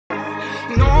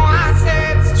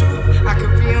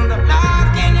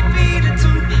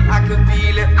could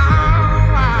feel it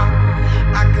all.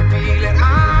 I could feel it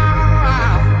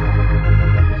all.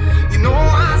 You know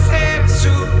I said it's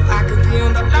true. I could feel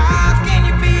the love. Can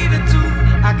you feel it too?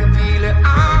 I could feel it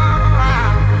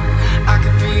all. I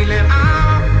could feel it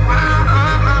all.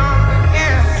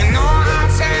 Yeah. You know I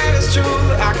said it's true.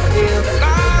 I could feel the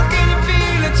love. Can you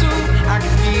feel it too? I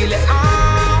could feel it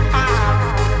all.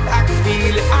 I could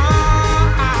feel it all.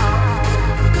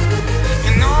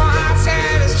 You know I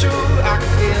said it's true. I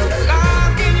could feel the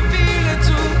love. Can you feel it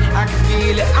too? I could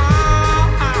feel it all.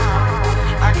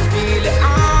 I could feel it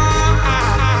all.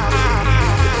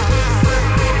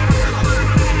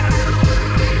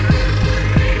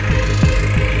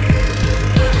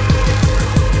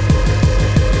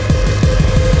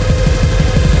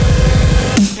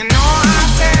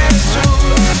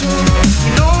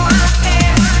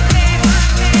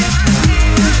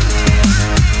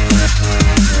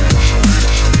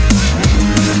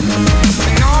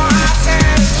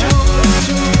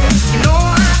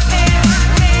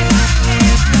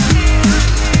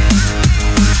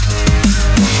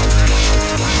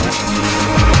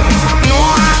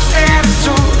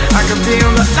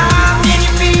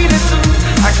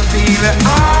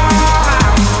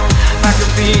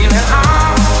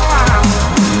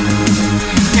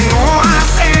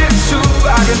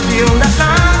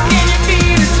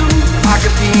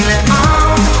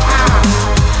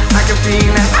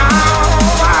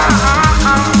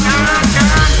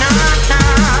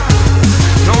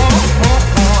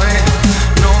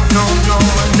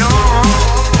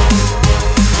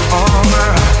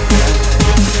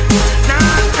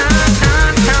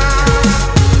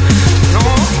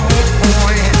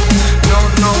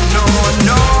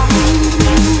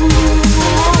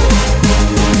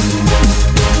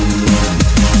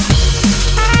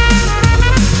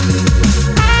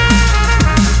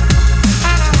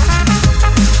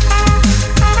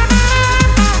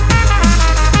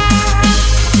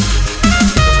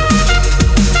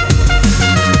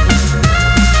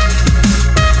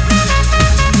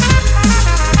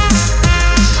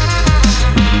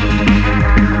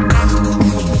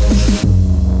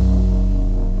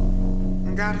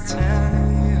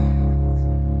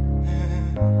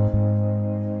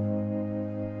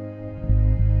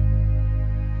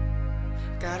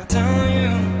 Gotta tell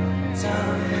you,